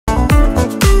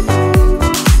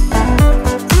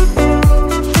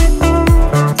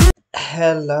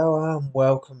Hello and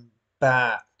welcome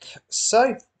back.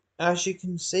 So, as you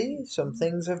can see, some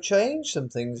things have changed, some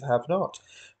things have not.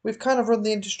 We've kind of run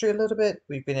the industry a little bit.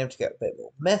 We've been able to get a bit more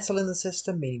metal in the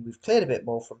system, meaning we've cleared a bit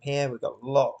more from here. We've got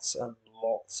lots and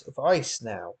lots of ice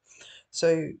now.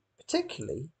 So,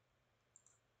 particularly,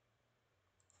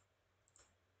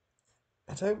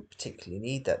 I don't particularly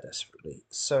need that desperately.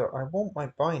 So, I want my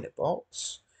binder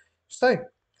box. So,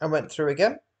 I went through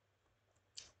again,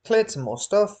 cleared some more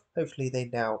stuff. Hopefully, they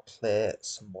now clear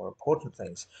some more important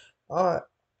things. You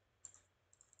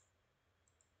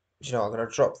know, I'm going to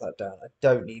drop that down. I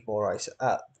don't need more ice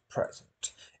at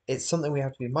present. It's something we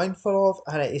have to be mindful of,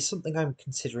 and it is something I'm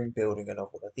considering building another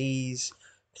one of these,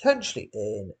 potentially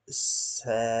in this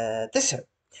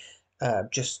one,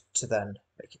 just to then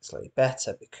make it slightly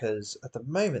better, because at the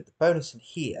moment the bonus in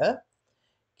here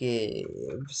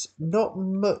gives not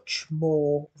much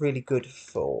more really good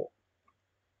for,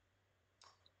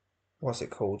 what's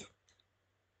it called?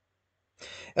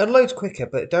 It unloads quicker,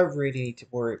 but don't really need to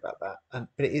worry about that.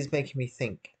 But it is making me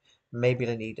think maybe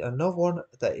I need another one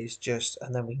that is just,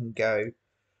 and then we can go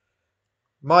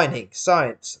mining,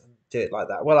 science, and do it like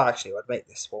that. Well, actually, I'd make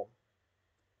this one.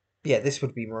 Yeah, this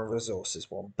would be my resources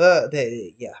one, but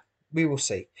yeah, we will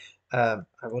see. I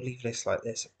will leave this like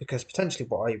this because potentially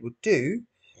what I would do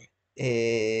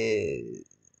is,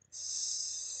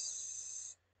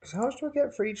 because how much do I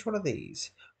get for each one of these?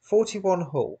 41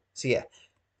 hull. So yeah,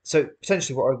 so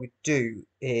potentially what I would do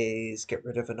is get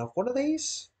rid of another one of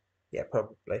these. Yeah,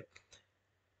 probably.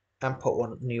 And put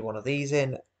one new one of these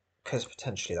in, because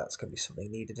potentially that's going to be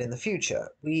something needed in the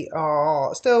future. We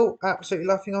are still absolutely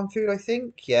laughing on food, I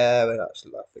think. Yeah, we're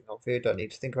absolutely laughing on food. Don't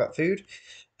need to think about food.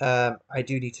 I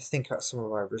do need to think about some of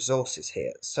my resources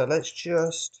here. So let's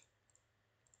just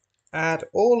add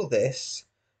all of this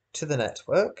to the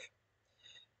network.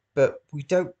 But we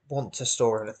don't want to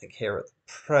store anything here at the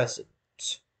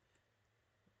present.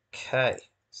 Okay,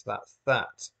 so that's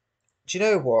that. Do you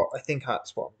know what? I think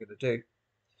that's what I'm going to do.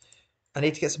 I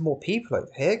need to get some more people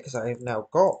over here because I have now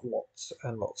got lots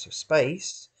and lots of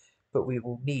space. But we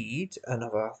will need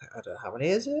another, I don't know how many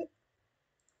is it?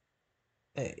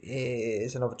 It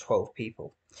is another 12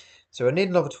 people. So I need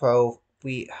another 12.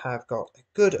 We have got a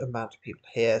good amount of people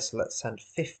here. So let's send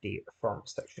 50 from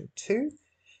section 2.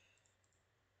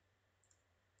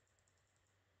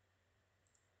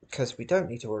 Because we don't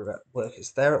need to worry about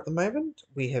workers there at the moment.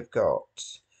 We have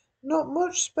got not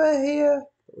much spare here,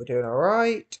 but we're doing all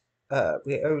right.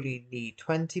 We only need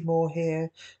 20 more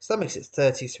here. So that makes it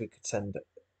 30, so we could send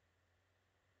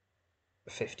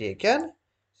 50 again.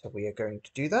 So we are going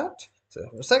to do that. So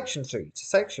from section 3 to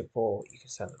section 4, you can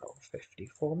send another 50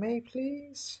 for me,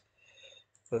 please.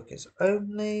 Workers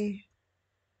only.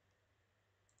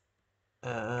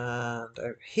 And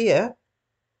over here,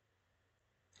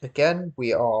 again,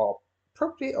 we are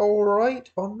probably all right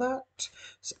on that.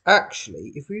 So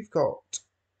actually, if we've got,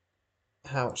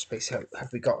 how much space have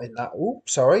we got in that? Oh,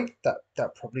 sorry,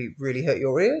 that probably really hurt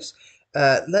your ears.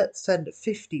 Let's send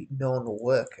 50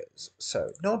 non-workers.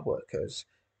 So non-workers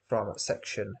from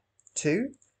section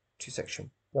 2 to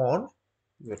section 1.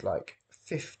 We would like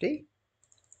 50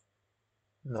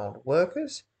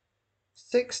 non-workers.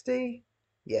 60.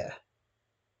 Yeah.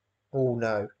 Oh,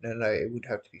 no. It would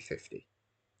have to be 50.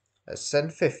 Let's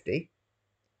send 50.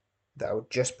 That will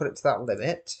just put it to that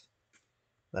limit.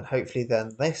 And hopefully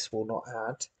then this will not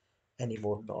add any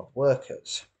more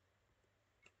non-workers.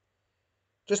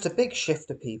 Just a big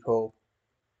shift of people.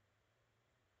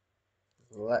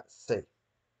 Let's see.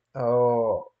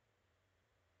 Oh,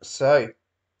 so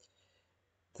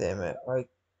damn it.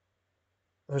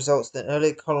 Results that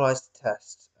early colonized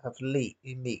tests have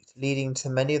leaked, leading to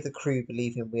many of the crew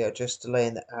believing we are just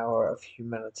delaying the hour of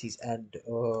humanity's end.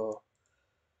 Oh,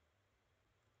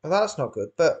 well, that's not good,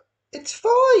 but it's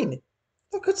fine.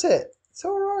 Look at it. It's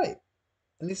all right.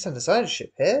 I need to send a science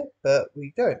ship here, but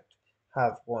we don't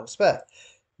have one spare.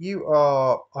 You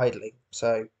are idling,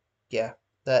 so yeah,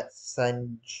 let's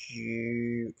send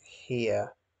you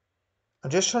here. I'm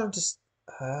just trying to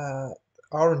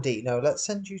R&D. No, let's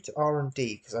send you to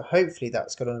R&D because hopefully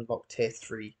that's going to unlock tier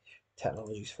 3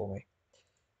 technologies for me.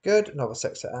 Good, another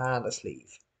sector, and let's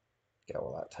leave. Get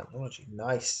all that technology.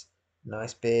 Nice,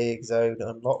 nice big zone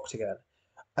unlocked again.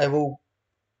 I will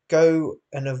go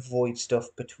and avoid stuff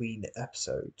between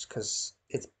episodes because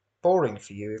it's boring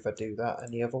for you if I do that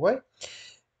any other way.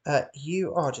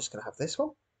 You are just going to have this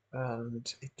one,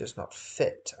 and it does not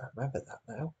fit. I remember that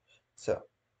now. So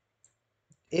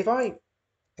if I,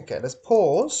 okay, let's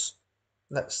pause.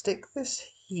 Let's stick this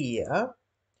here,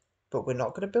 but we're not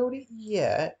going to build it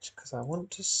yet because I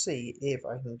want to see if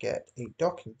I can get a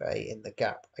docking bay in the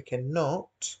gap. I cannot.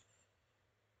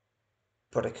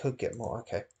 but I could get more.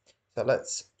 Okay, so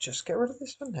let's just get rid of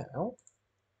this for now.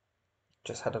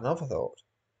 Just had another thought.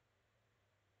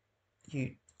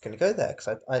 You're going to go there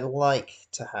because I like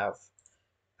to have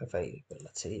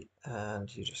availability,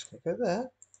 and you're just going to go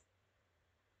there,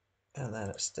 and then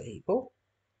it's stable.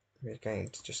 We're going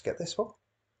to just get this one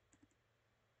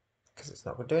because it's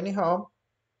not going to do any harm.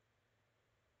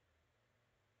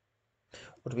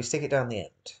 Or do we stick it down the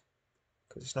end?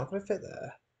 Because it's not going to fit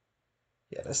there.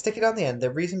 Yeah, let's stick it down the end. The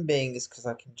reason being is because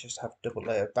I can just have double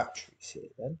layer batteries here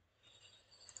then.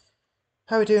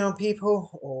 How are we doing on people?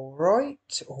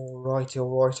 Alright, alright,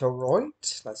 alright,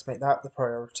 alright. Let's make that the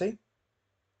priority.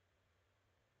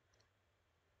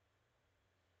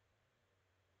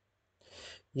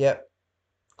 Yep,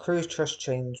 cruise trust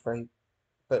change rate.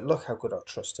 But look how good our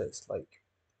trust is. Like,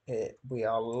 we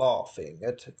are laughing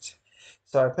at it.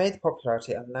 So I've made the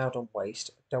popularity. I've now done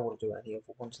waste. I don't want to do any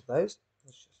other ones of those.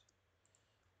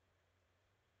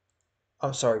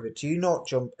 I'm sorry, but do you not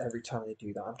jump every time they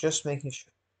do that? I'm just making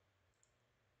sure.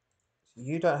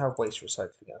 You don't have waste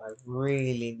recycling, and I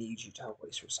really need you to have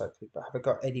waste recycling. But have I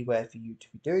got anywhere for you to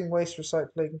be doing waste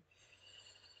recycling?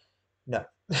 No.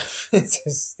 This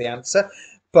is the answer.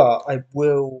 But I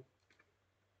will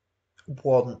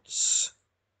once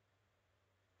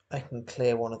I can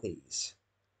clear one of these.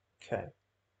 Okay.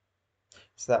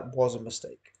 So that was a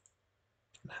mistake.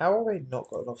 How have I not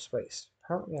got enough space?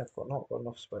 Apparently I've not got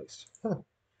enough space. Huh.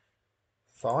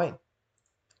 Fine.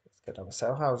 Let's get our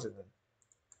cell housing then.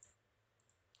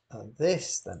 And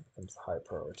this then becomes the high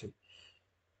priority.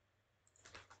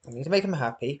 I need to make him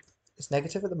happy. It's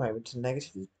negative at the moment, and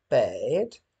negative is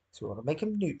bad. So we want to make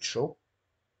him neutral.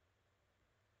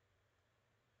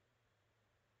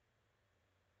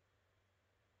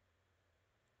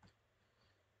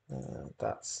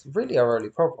 That's really our only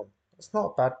problem. It's not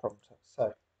a bad problem.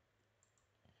 So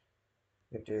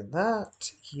you're doing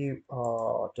that. You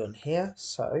are done here.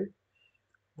 So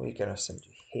we're going to send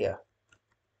you here.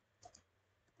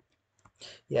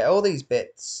 Yeah, all these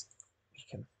bits, you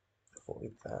can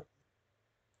avoid that.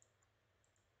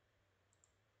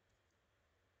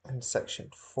 And section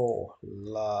 4,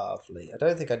 lovely. I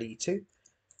don't think I need to.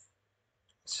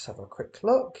 Let's just have a quick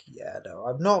look. Yeah, no,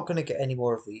 I'm not going to get any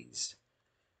more of these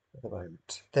at the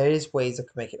moment. There is ways I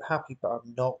can make it happy, but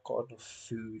I've not got enough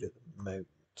food at the moment.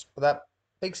 But that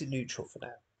makes it neutral for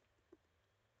now.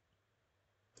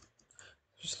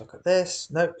 Just look at this.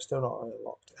 Nope, still not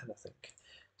unlocked anything.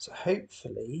 So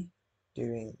hopefully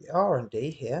doing the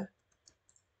R&D here.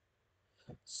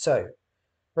 So,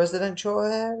 residential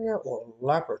area or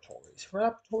laboratories?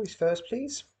 Laboratories first,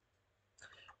 please.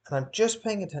 And I'm just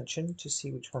paying attention to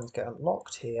see which ones get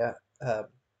unlocked here,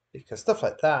 because stuff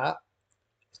like that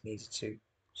is needed to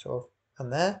sort of,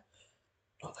 and there.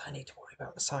 Not that I need to worry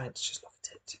about the science, just look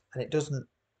at it. And it doesn't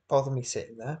bother me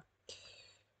sitting there.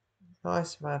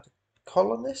 Nice amount of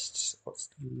colonists. That's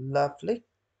lovely.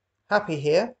 Happy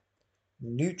here.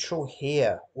 Neutral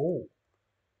here. Oh,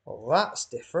 well, that's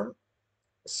different.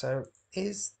 So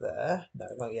is there? No,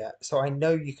 not yet. So I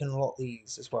know you can unlock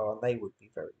these as well, and they would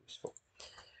be very useful.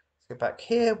 Let's go back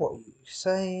here. What are you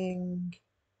saying?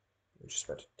 You're just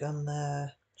about done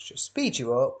there. Let's just speed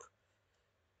you up.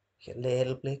 Get a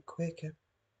little bit quicker.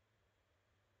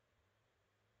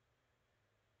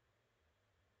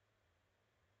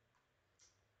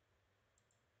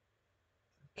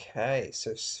 Okay,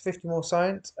 so 50 more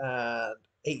science and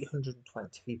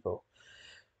 820 people.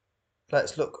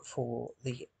 Let's look for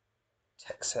the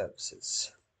tech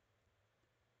services.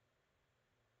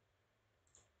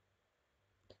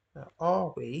 Now,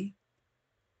 are we?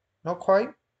 Not quite.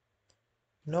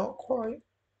 Not quite.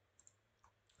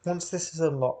 Once this is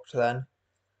unlocked, then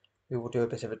we will do a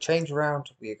bit of a change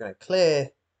around. We are going to clear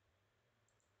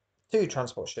 2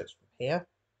 transport ships from here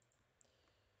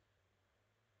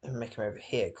and make them over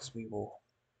here because we will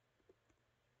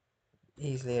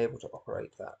easily able to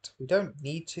operate that. We don't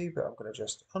need to, but I'm going to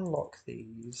just unlock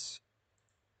these.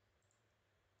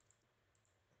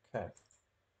 Okay.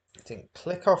 I didn't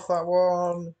click off that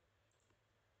one.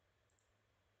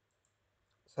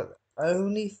 So the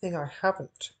only thing I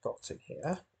haven't got in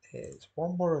here is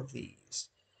one more of these.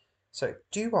 So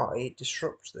do I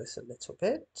disrupt this a little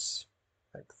bit?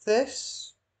 Like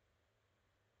this?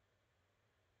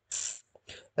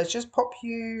 Let's just pop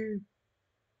you...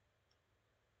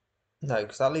 No,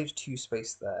 because that leaves 2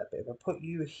 space there. But if I put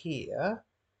you here...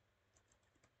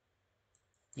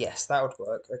 Yes, that would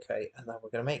work. Okay, and then we're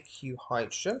going to make you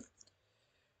hydrogen.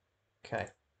 Okay.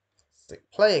 Stick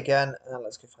play again, and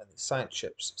let's go find these science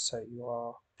ships. So you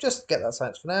are... Just get that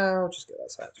science for now, just get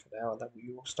that science for now, and then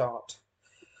we will start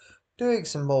doing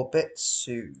some more bits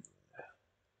soon.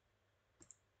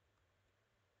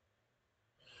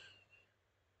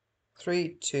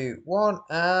 3, 2, 1,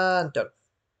 and done.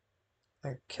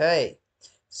 Okay,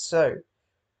 so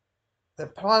the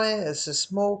planet has a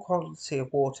small quantity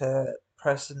of water,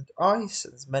 present ice,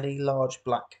 and many large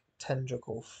black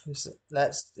tentacles.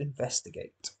 Let's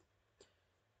investigate.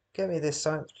 Give me this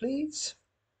science, please.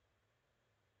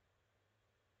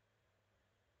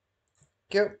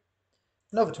 Go.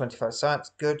 Another 25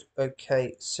 science. Good.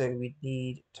 Okay, so we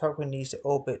need Tarquin needs to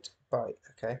orbit by.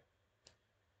 Okay,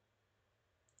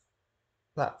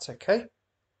 that's okay.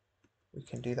 We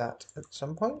can do that at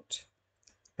some point.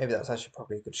 Maybe that's actually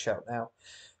probably a good shout now.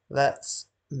 Let's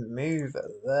move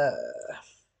there.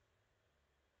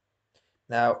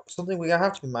 Now, something we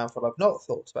have to be mindful of, not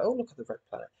thought about. Oh, look at the red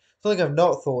planet. Something I've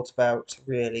not thought about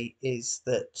really is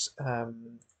that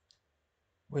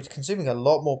we're consuming a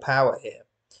lot more power here,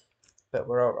 but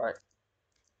we're all right.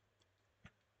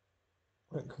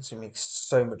 We're consuming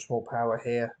so much more power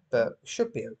here, but we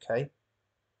should be okay.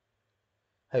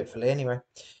 Hopefully, anyway.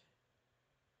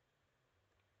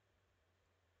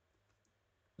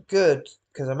 Good,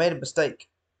 because I made a mistake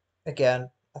again.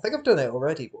 I think I've done it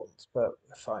already once, but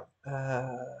we're fine.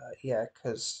 Yeah,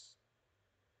 because...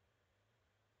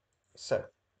 So,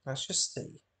 let's just see.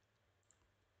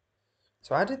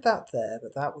 So I did that there,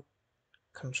 but that would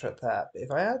contract that. But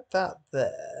if I add that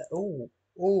there... Oh,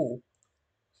 oh.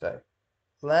 So,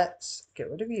 let's get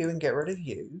rid of you and get rid of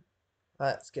you.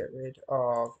 Let's get rid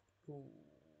of... Ooh,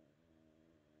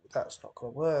 that's not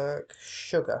going to work.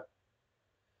 Sugar.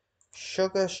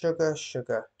 Sugar, sugar,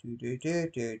 sugar. Do, do, do,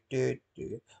 do, do,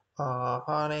 do.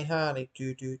 Honey, honey,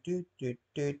 do, do, do, do,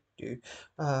 do, do.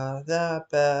 Da,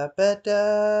 ba, ba,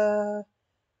 da.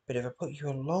 But if I put you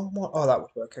along one... Oh, that would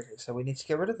work. Okay, so we need to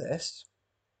get rid of this.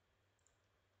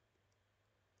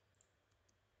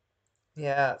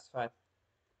 Yeah, that's fine.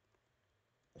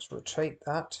 Let's rotate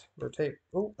that. Rotate.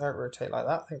 Oh, don't rotate like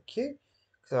that. Thank you.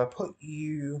 So I put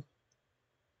you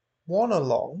one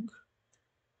along.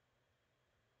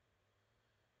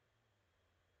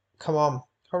 Come on,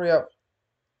 hurry up.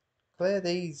 Clear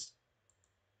these.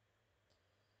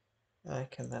 I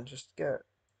can then just go.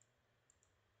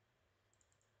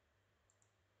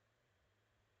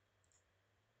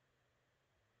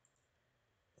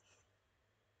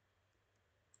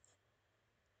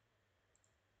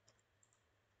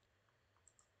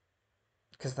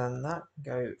 Because then that can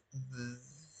go.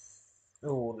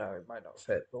 Oh no, it might not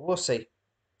fit, but we'll see.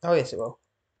 Oh yes, it will.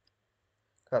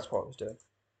 That's what I was doing.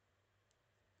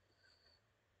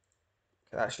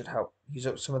 That should help use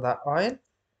up some of that iron.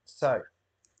 So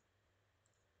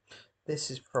this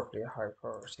is probably a high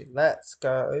priority. Let's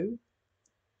go.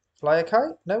 Fly a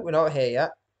kite? No, we're not here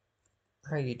yet.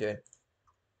 How are you doing?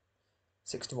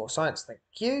 60 more science, thank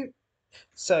you.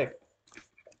 So,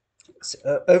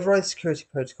 override security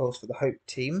protocols for the Hope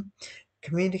team.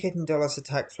 Communicating Dallas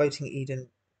attack floating Eden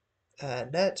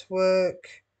network.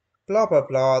 Blah blah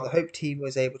blah. The Hope team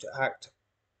was able to act.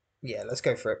 Yeah, let's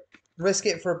go for it. Risk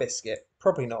it for a biscuit.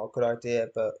 Probably not a good idea,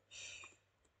 but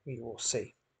we will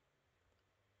see.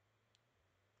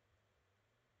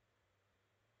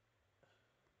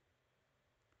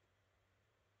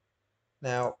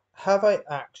 Now, have I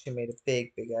actually made a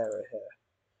big error here?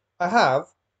 I have,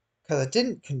 because I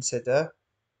didn't consider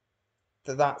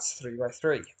that that's 3 by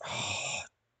 3.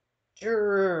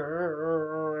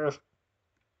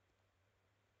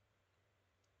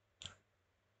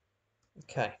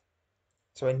 Okay,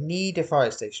 so I need a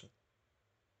fire station.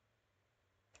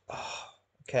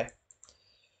 Okay,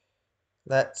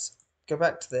 let's go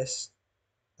back to this.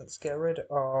 Let's get rid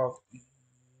of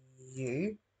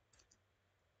you.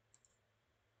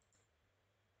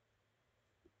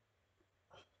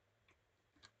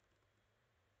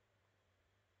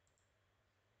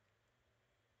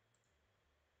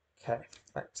 Okay,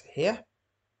 back to here.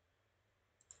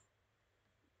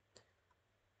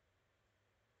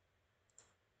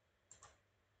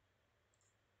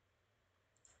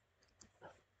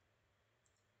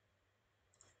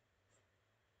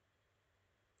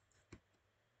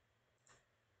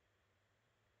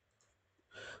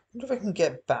 I wonder if I can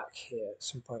get back here at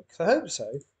some point, because I hope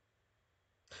so.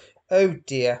 Oh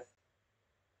dear.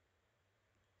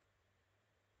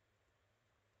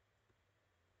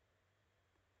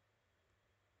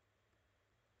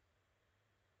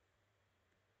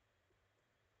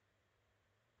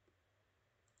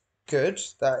 Good,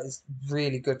 that is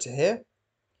really good to hear.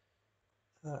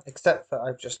 Except that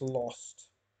I've just lost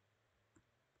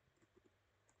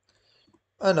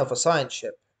another science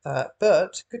ship.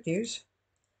 But, good news.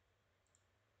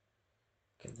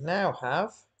 I can now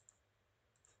have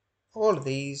all of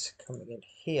these coming in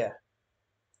here.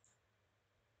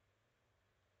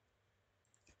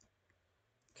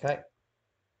 Okay.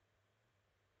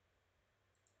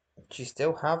 Do you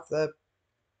still have the...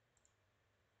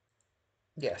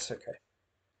 Yes, okay.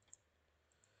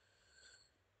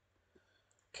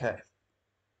 Okay.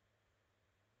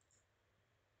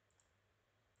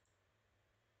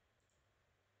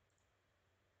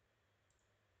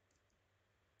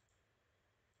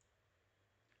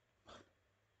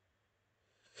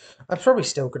 I'm probably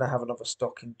still going to have another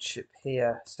stocking ship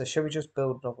here. So shall we just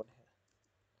build another one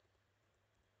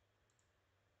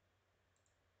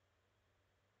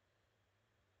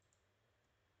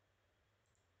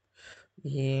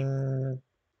here?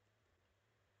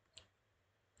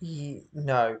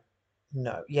 No.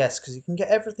 No. Yes, because you can get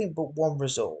everything but one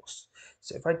resource.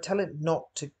 So if I tell it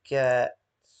not to get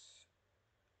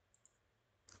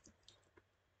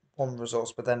one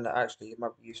resource, but then actually it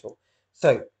might be useful.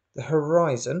 So the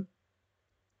horizon.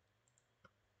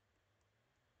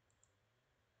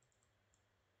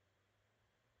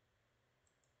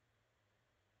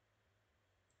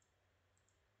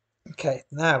 Okay,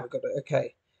 now we've got it.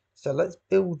 Okay, so let's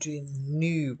build a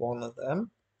new one of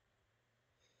them.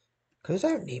 Because I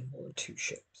don't need more than two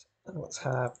ships. And let's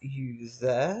have you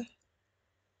there.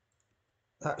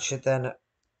 That should then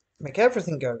make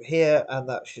everything go here, and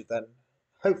that should then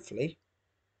hopefully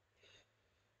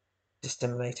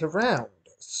disseminate around.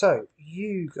 So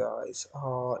you guys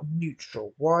are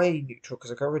neutral. Why neutral?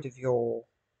 Because I got rid of your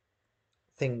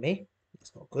thingy.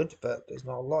 It's not good, but there's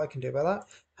not a lot I can do about that.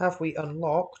 Have we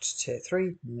unlocked tier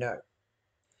 3? No.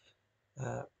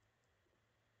 Uh,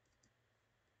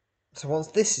 so once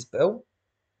this is built,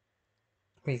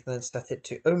 we can then set it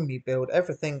to only build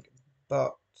everything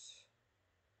but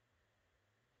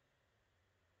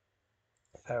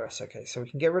Ferris. Okay, so we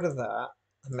can get rid of that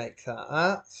and make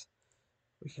that.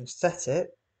 We can set it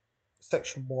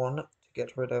section 1 to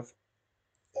get rid of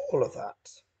all of that.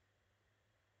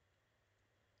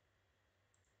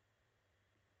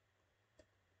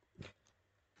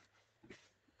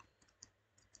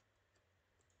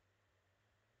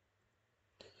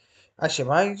 Actually,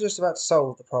 am I just about to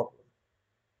solve the problem?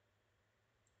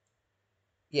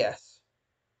 Yes.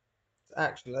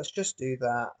 Actually, let's just do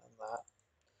that and that.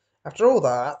 After all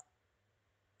that,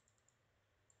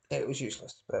 it was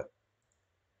useless, but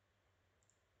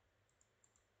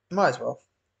might as well.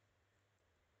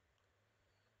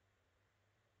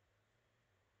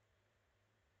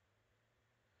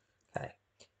 Okay.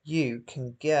 You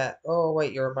can get... Oh,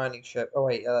 wait, you're a mining ship. Oh,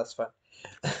 wait, yeah, that's fine.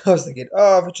 I was thinking,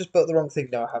 oh, I've just built the wrong thing.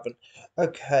 No, I haven't.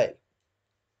 Okay.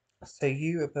 So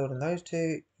you are building those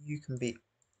two. You can be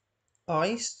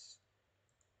ice.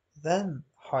 Then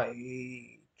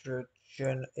hydrogen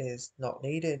is not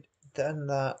needed. Then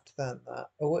that, then that.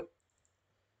 Oh, wait.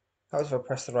 That was if I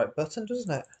press the right button,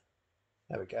 doesn't it?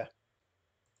 There we go.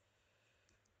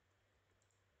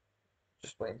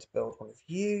 Just waiting to build one of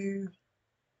you.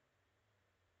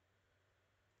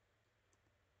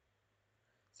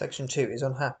 Section 2 is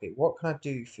unhappy. What can I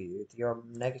do for you? You're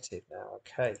negative now.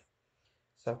 Okay.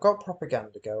 So I've got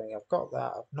propaganda going. I've got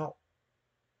that. I've not...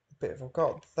 But if I've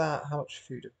got that, how much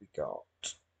food have we got?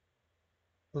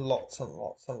 Lots and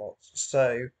lots and lots.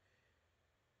 So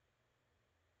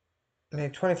we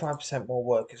need 25% more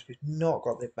workers. We've not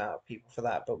got the amount of people for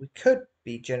that, but we could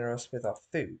be generous with our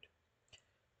food.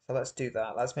 So let's do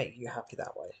that. Let's make you happy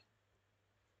that way.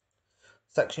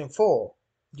 Section 4.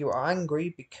 You are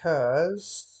angry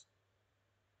because...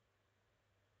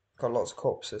 Got lots of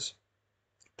corpses.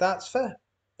 That's fair.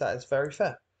 That is very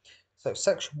fair. So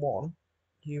section 1,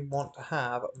 you want to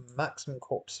have maximum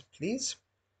corpses, please.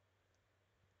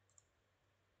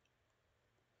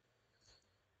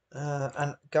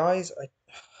 And guys,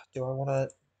 do I want to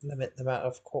limit the amount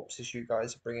of corpses you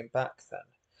guys are bringing back then?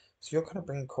 So you're kind of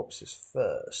bringing corpses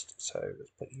first. So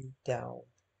let's put you down.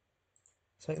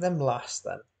 Let's make them last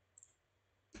then.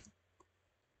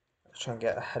 Let's try and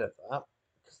get ahead of that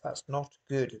because that's not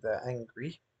good if they're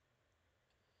angry.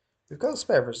 We've got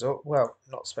spare resource. Well,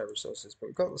 not spare resources, but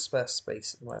we've got the spare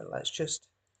space at the moment. Let's just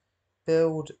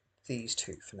build these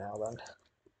two for now then.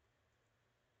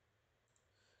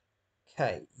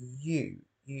 Okay, you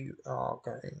are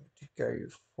going to go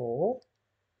for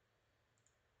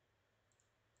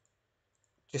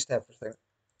just everything.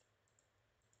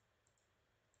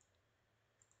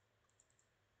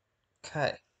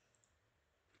 Okay.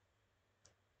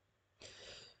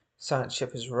 Science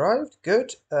ship has arrived.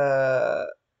 Good.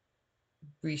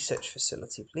 Research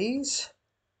facility, please.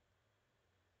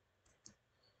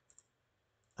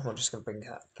 And we're just going to bring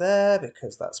that there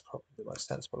because that's probably the most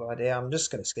sensible idea. I'm just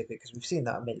going to skip it because we've seen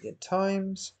that a million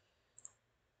times.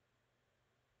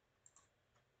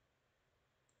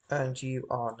 And you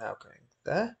are now going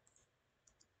there.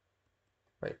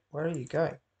 Wait, where are you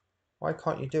going? Why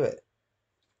can't you do it?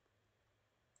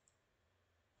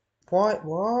 Why?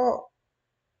 What?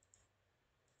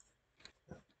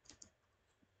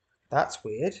 That's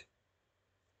weird.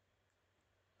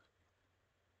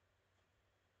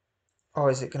 Oh,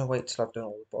 is it going to wait till I've done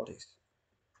all the bodies?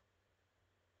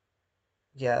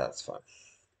 Yeah, that's fine.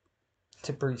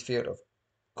 Debris field of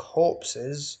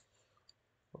corpses.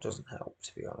 Well, doesn't help,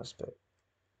 to be honest, but...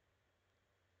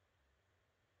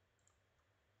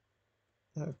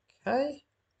 Okay.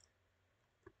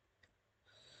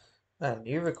 A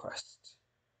new request.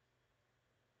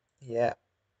 Yeah.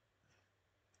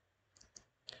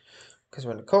 Because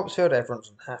when the corpse field,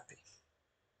 everyone's unhappy.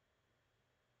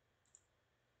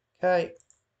 Okay.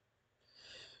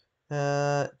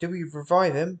 Do we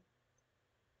revive him?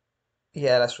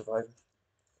 Yeah, let's revive him.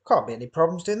 Can't be any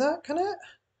problems doing that, can it?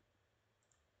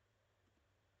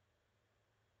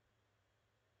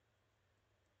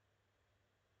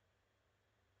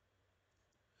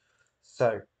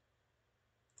 So,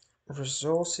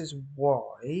 resources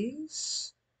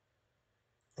wise,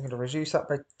 I'm going to reduce that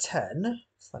by 10,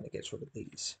 so then it gets rid of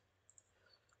these.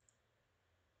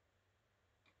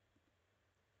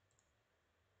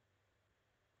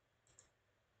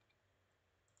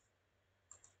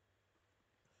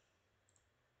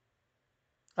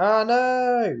 Ah,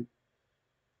 no!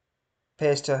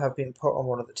 Appears to have been put on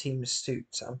one of the team's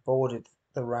suits and boarded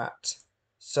the rat.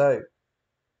 So,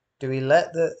 do we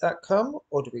let that come,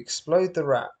 or do we explode the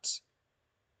rat?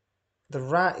 The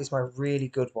rat is my really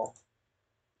good one.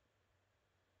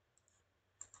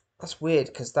 That's weird,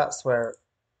 because that's where...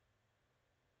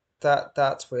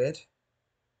 That's weird.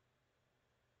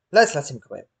 Let's let him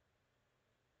come in.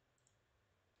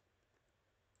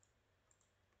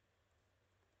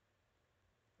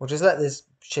 We'll just let this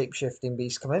shape-shifting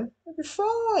beast come in. It'll be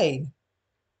fine.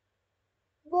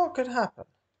 What could happen?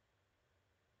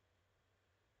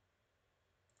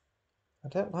 I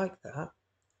don't like that.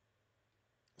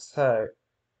 So,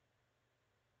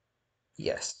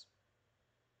 yes.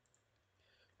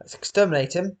 Let's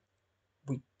exterminate him.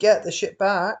 We get the shit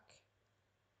back.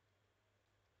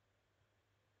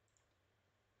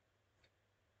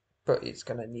 But it's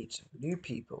going to need some new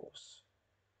peoples.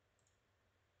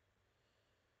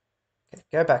 Okay,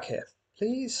 go back here,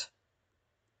 please.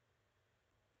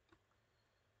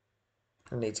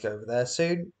 I need to go over there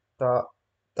soon, but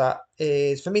that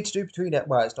is for me to do between it.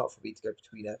 Well, it's not for me to go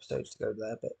between episodes to go over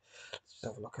there, but let's just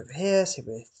have a look over here. See if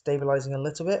we're stabilizing a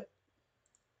little bit.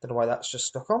 Don't know why that's just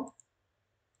stuck on.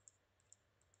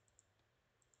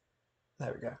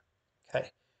 There we go.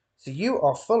 Okay. So you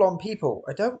are full on people.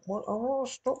 I don't want... Oh,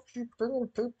 stop you bringing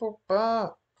people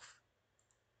back.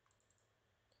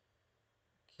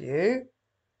 You.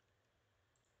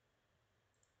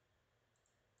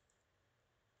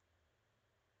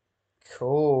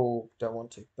 Cool. Don't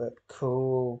want to, but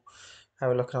cool. How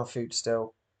are we looking on food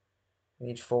still? We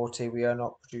need 40. We are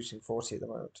not producing 40 at the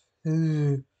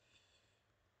moment.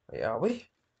 Wait, are we?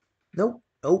 Nope.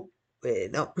 Nope. We're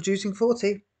not producing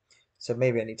 40. So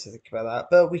maybe I need to think about that.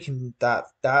 But we can...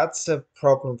 That's a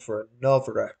problem for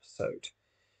another episode.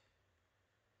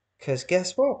 Because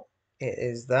guess what? It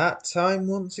is that time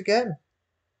once again.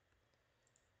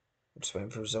 I'm just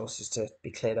waiting for resources to be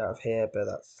cleared out of here, but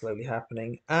that's slowly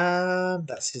happening. And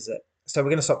that's it. So we're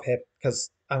going to stop here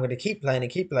because I'm going to keep playing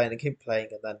and keep playing and keep playing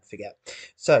and then forget.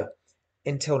 So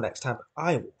until next time,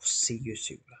 I will see you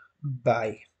soon.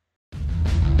 Bye.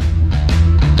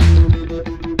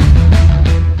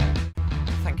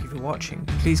 Thank you for watching.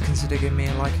 Please consider giving me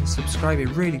a like and subscribe. It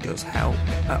really does help.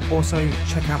 Also,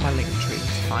 check out my Linktree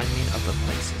to find me in other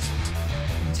places.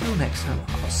 Until next time,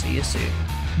 I'll see you soon.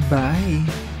 Bye.